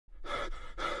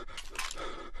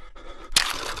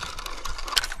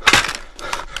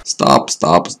Stop.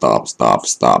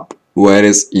 Where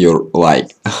is your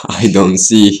like? I don't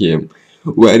see him.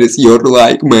 Where is your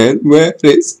like, man? Where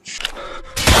is?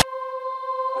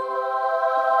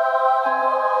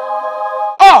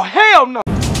 Oh, hell no!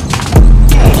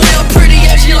 Real pretty,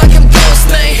 actually like I'm ghost,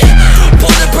 man.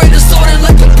 Pull the brain disorder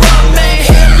like a brown man.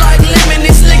 Hair like lemon,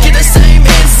 it's licking the same.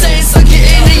 Insane, suck it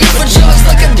into you for drugs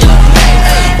like a dope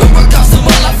man. We worked off some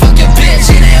while I fuck your bitch.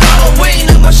 It ain't Halloween,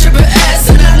 I'm a stripper ass,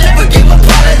 and I never give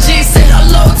apologies. Say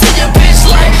hello to your bitch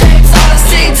like it's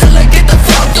Odyssey till I get the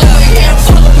fuck over here and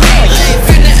follow me.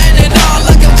 Finna end it all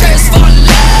like I'm Chris for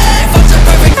life. I'm so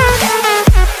perfect.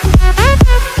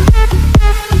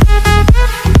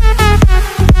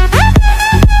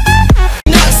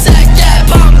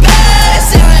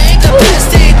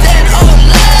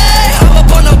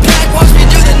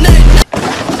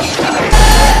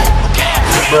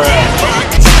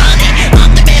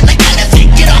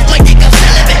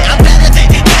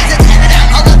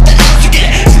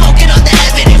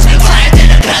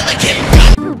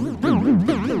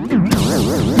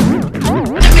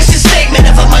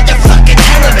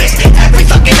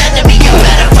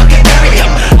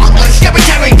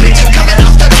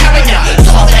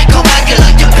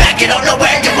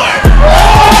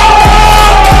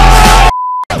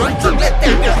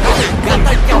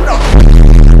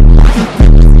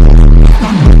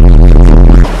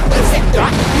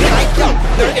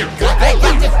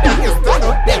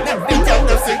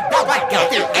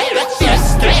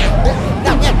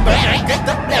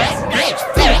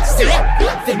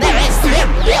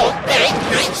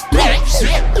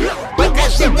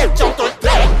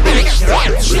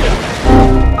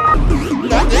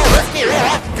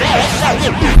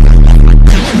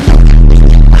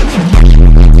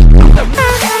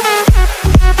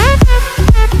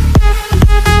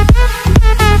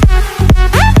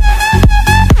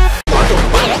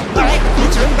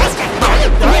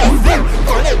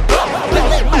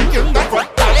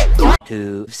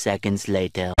 Seconds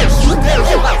later.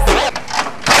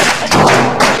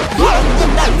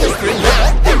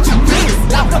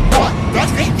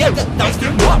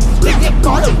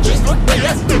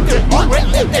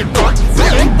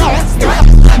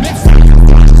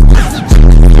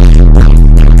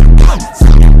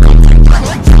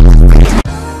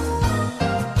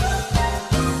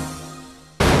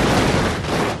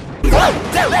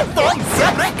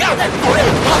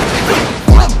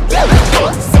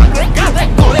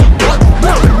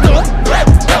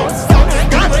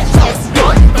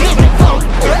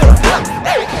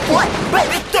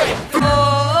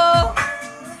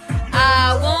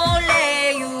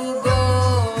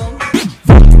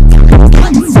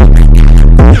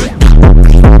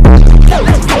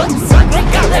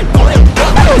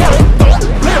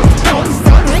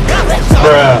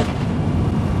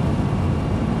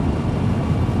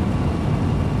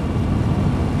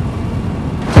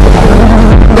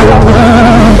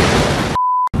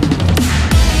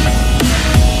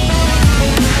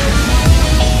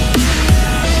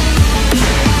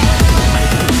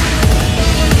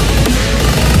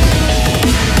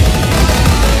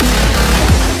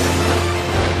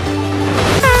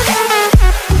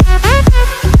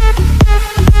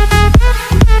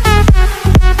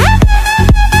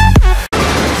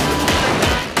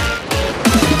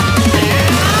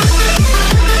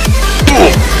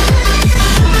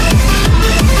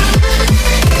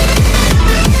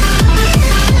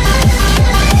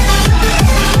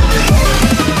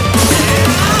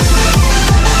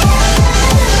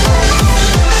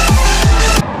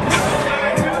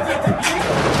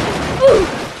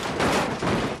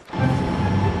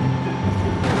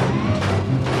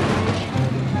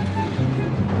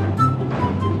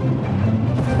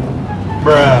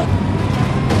 Bruh.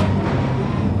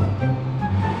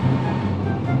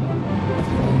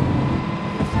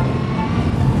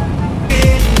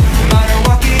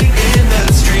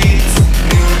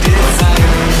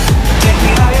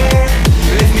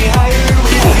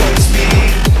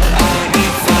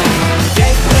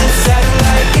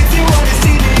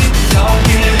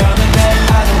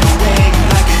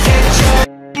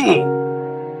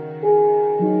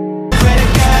 Credit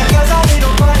card, 'cause I need no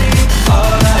money.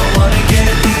 All I wanna get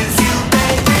is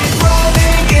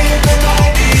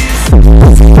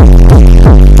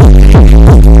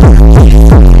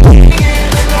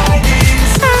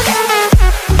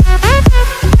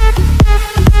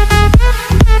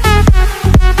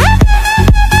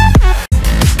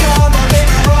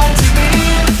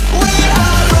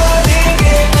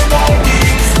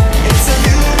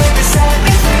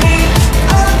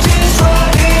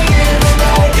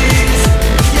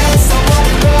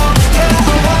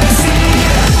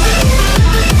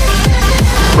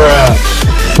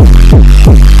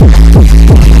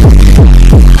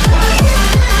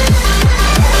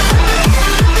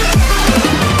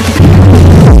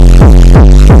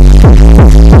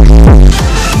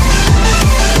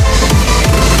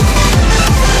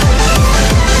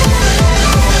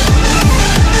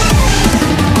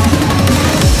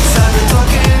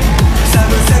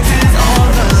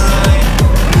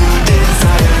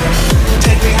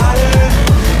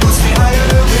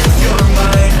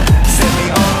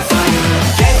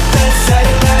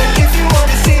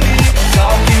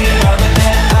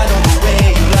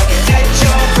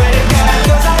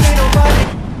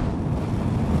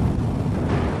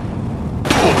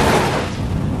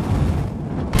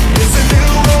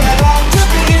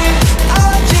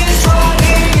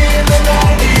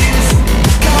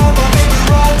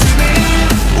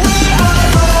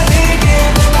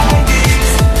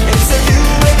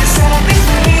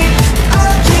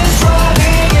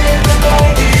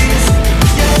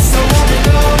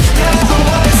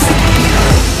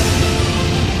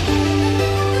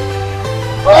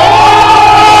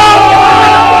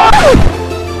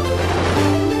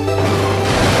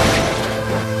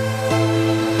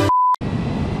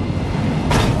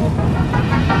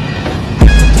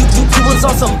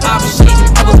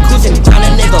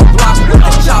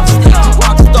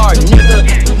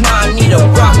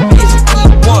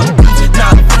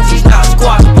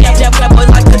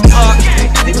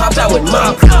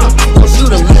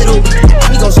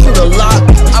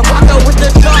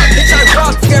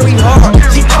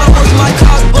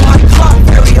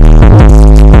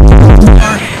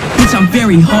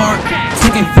very hard.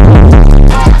 Taking really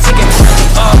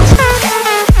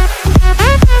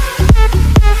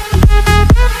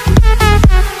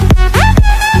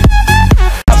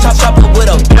Chop it with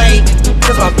a blade,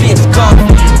 cause my bitch gone.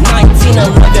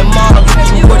 1911 model,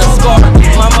 with a scar.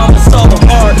 My mama so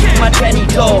hard, my daddy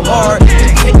go hard.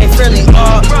 Taking fairly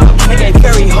hard, taking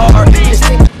very hard.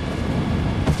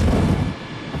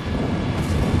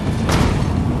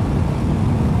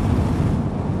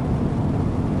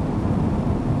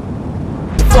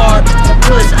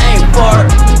 Ain't far,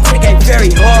 taking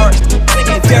very hard,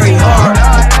 taking very hard,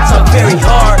 so very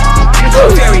hard, so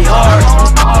very hard.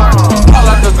 I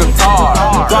like a guitar,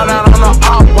 draw down on the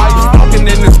op while you smoking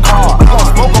in this car. I gon'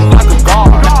 smoke 'em like a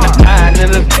guard, 9 in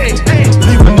a dick,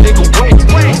 leave a nigga wait.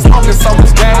 Smoking so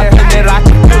much gas that I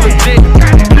can feel a dick.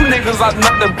 You niggas are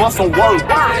nothing but some work,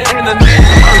 and the nigga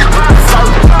hurt.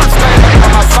 Stand up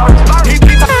on my circle.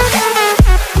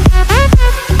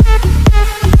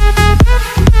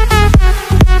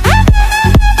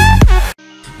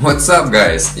 What's up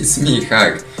guys, it's me,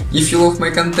 Hag. If you love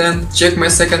my content, check my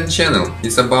second channel,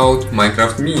 it's about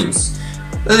Minecraft memes.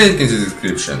 The link in the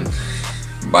description.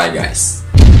 Bye guys.